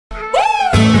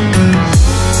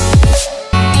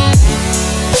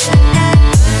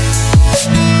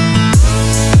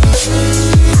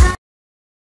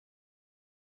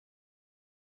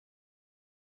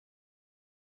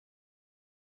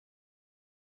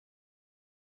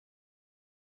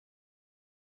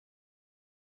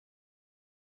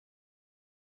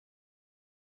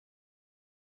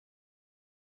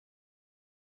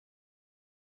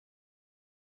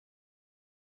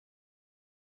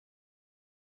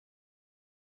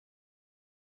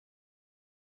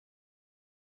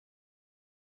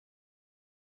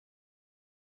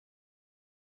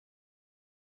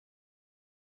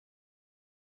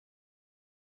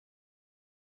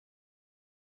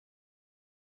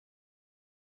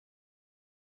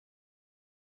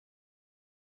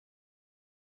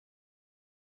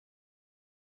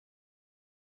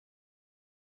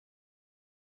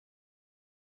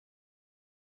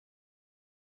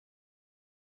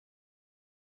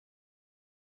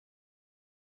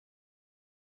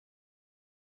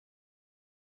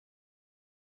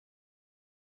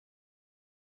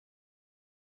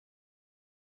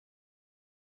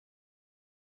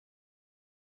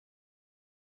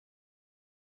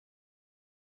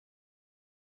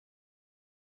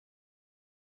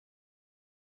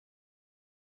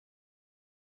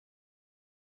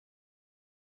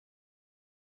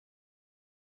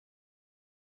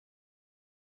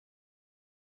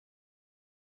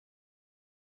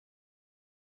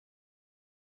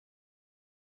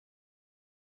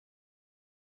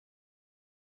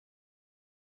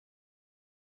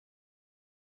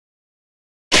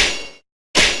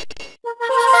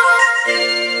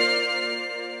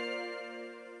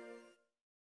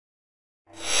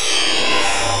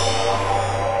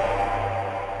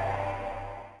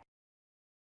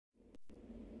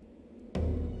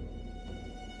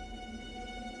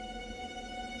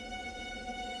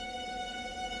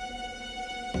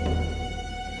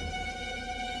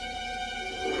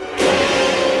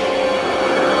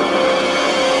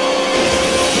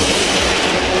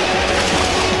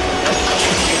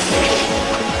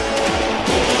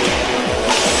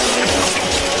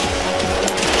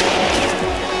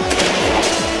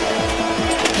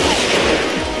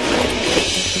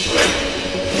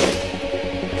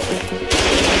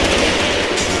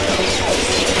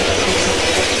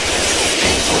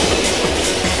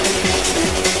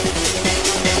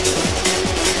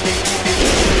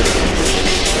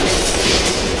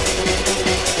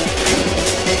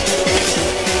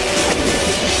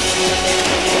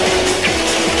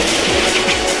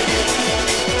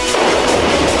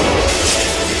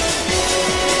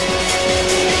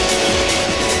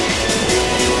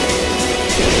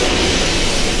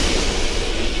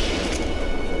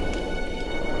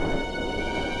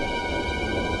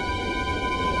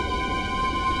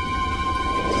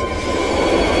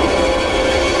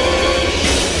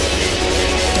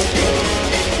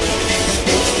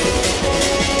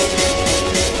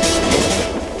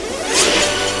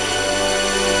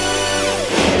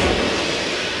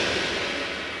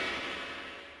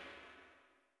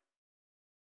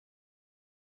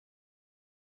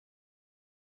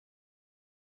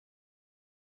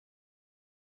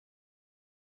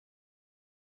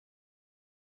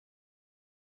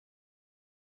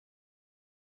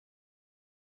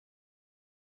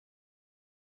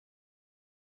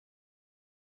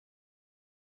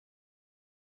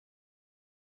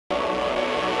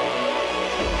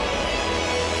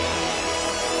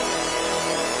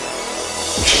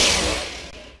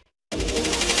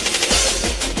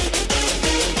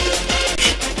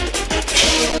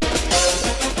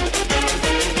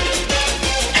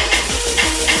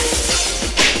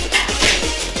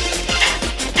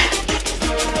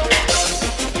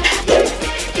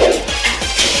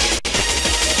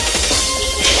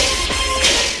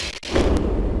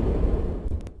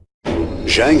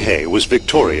Zhang He was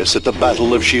victorious at the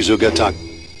Battle of Shizugatake.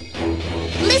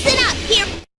 Listen up, here!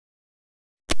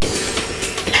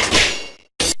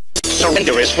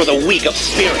 Surrender is for the weak of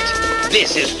spirit.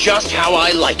 This is just how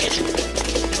I like it.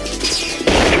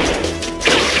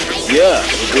 Yeah,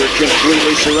 we're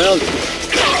completely surrounded.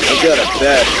 I've got a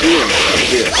bad feeling about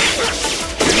this.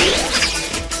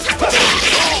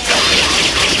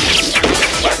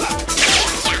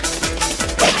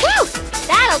 Woo!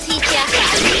 That'll teach ya!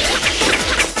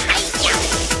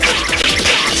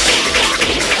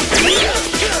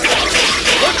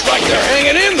 Looks like they're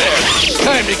hanging in there.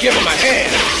 Time to give them a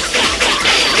hand.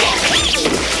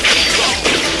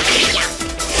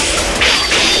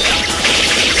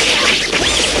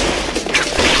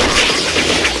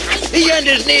 The end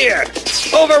is near!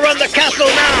 Overrun the castle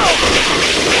now!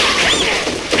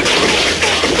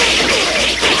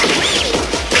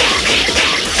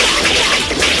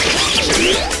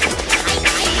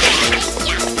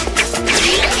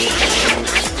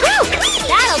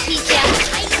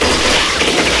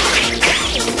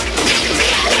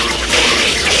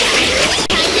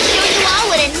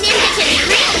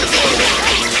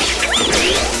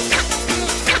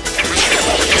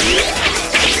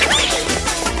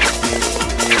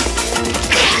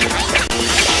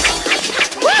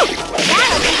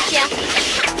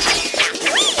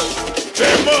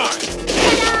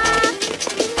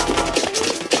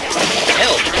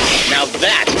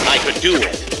 Do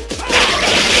it.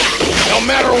 No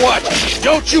matter what,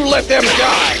 don't you let them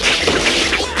die.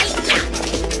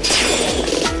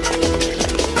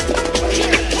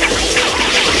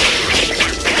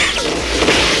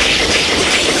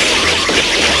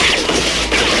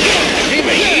 You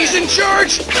mean he's in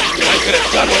charge? I could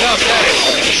have done without that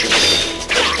information.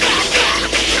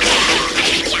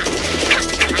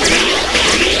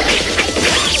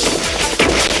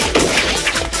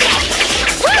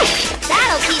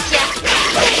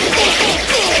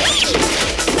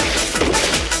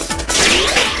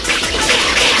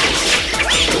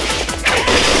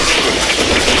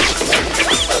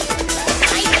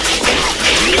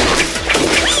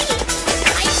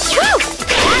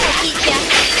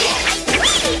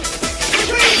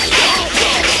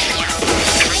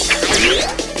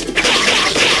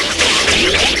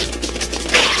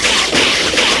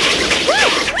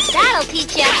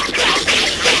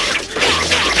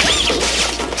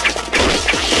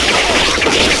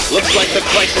 Looks like the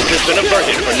crisis has been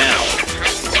averted for now.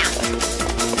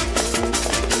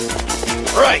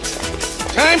 Right.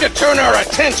 Time to turn our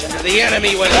attention to the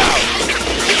enemy without.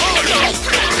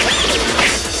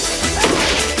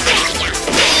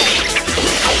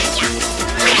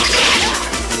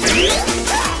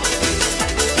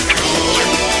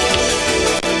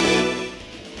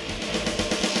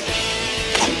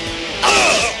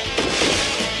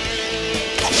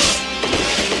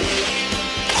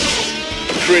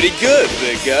 Pretty good,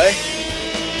 big guy.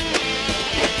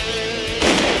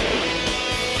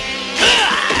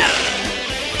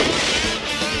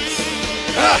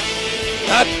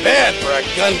 Not bad for a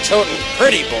gun-toting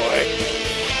pretty boy.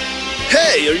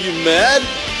 Hey, are you mad?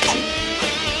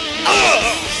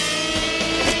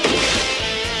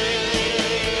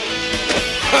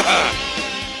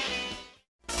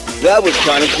 That was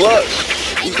kind of close.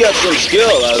 You've got some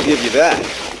skill, I'll give you that.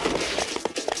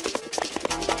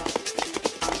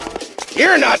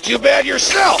 You're not too bad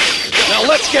yourself. Now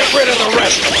let's get rid of the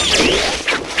rest of them.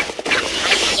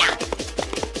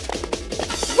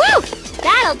 Woo!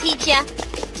 That'll teach ya.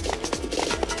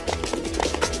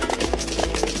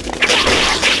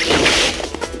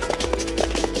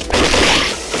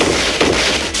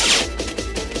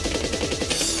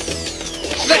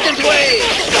 Second wave!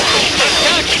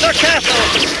 Attack the castle!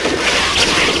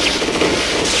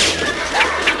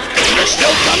 They're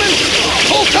still coming?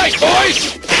 Hold tight, boys!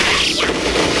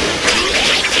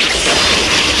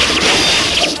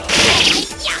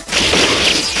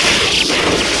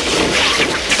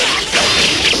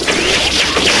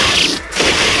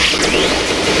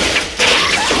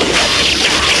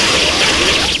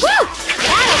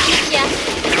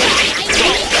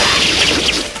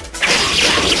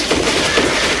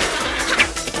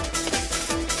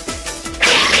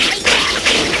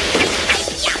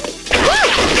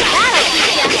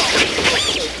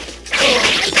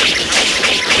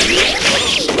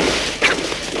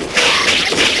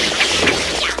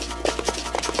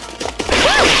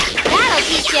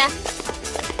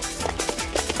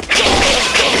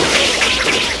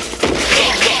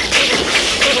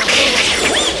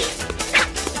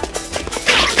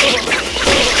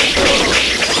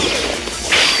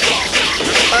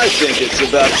 I think it's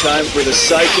about time for the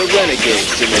Psycho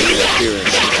Renegades to make an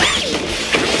appearance.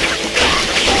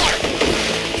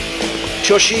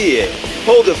 TOSHIIE,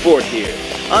 hold the fort here.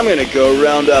 I'm gonna go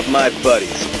round up my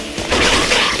buddies.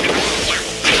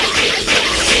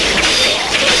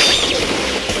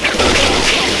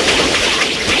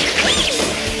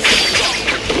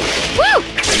 Woo!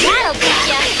 That'll teach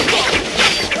ya.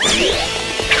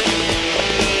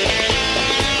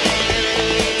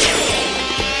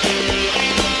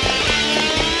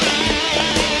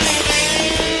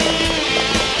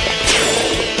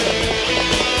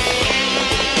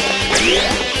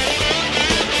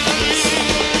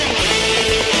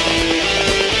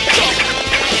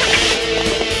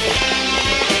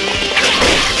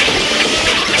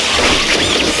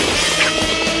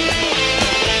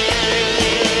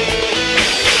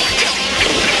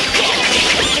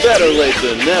 Better late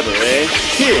than never, eh?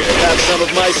 Here, have some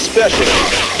of my specialty.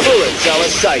 Bullets a la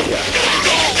Psycho.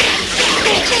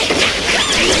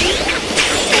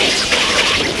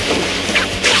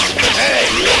 Hey,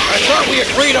 I thought we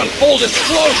agreed on full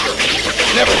disclosure.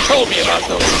 You never told me about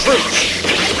those troops.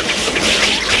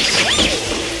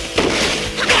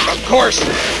 Of course,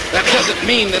 that doesn't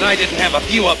mean that I didn't have a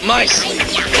few up my sleeve.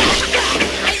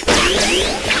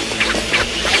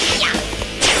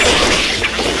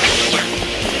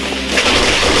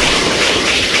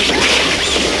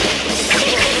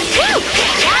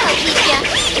 That'll teach ya.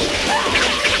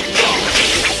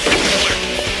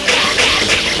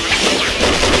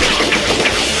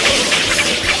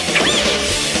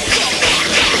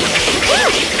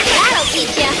 Woo! That'll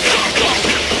teach ya.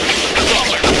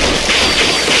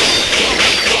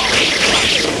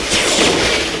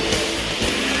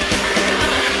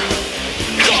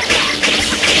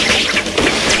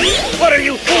 What are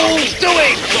you fools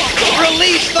doing?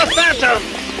 Release the Phantom!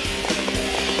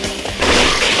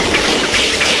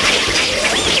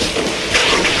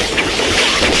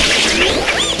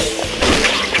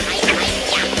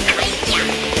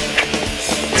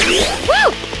 Woo!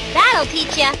 That'll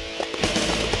teach ya.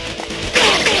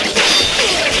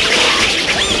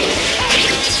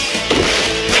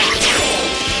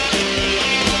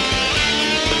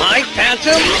 My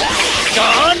Phantom?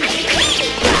 Gone?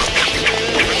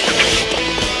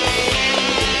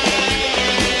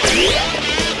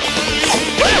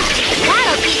 Woo!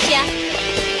 That'll teach ya.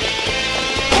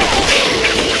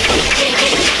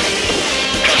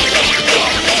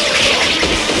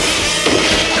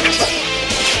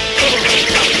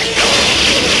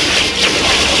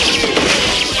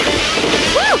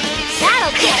 Woo!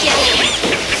 That'll teach ya.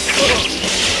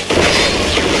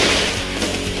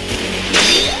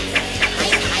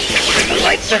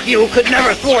 Rest of you could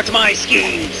never thwart my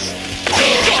schemes.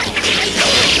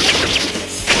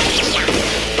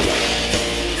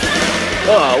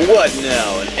 Ah, what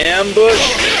now? An ambush?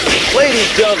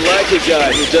 Ladies don't like a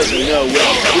guy who doesn't know when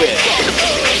to quit.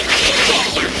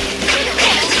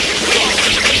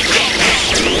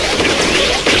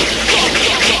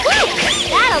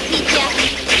 That'll teach ya.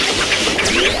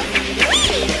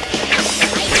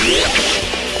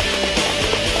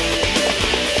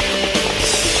 That'll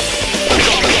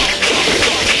teach ya.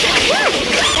 Woo!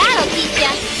 That'll teach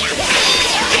ya.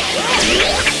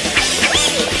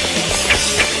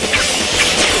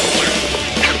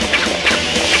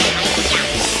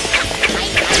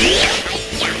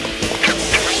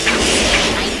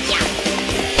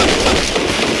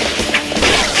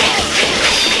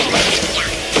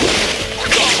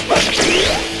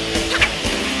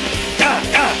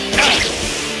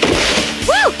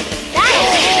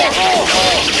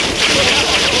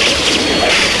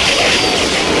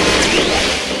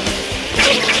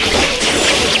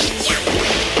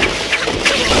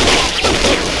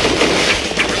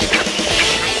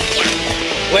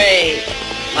 Wait,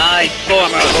 my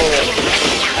former home.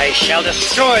 I shall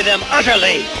destroy them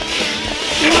utterly.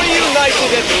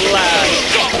 Reunited at last!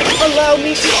 Allow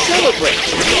me to celebrate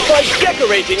by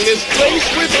decorating this place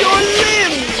with your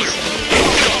limbs!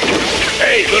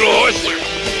 Hey, little horse.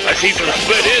 I see some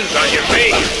split ends on your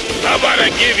face. How about I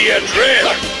give you a trim?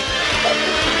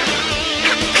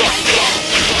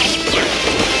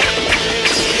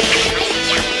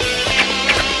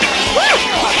 Woo!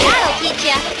 That'll teach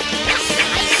ya.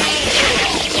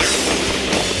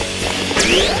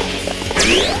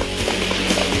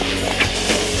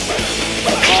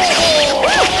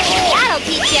 That'll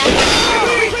teach ya.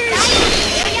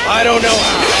 I don't know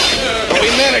how, but we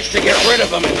managed to get rid of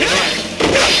them in the end.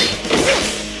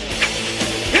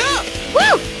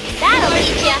 Woo! That'll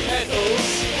teach ya.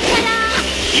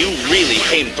 You really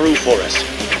came through for us.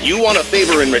 You want a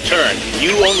favor in return.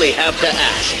 You only have to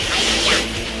ask.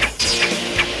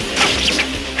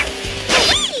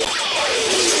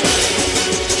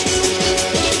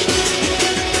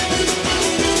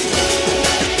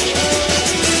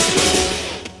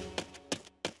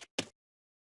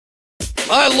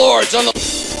 My lords, on the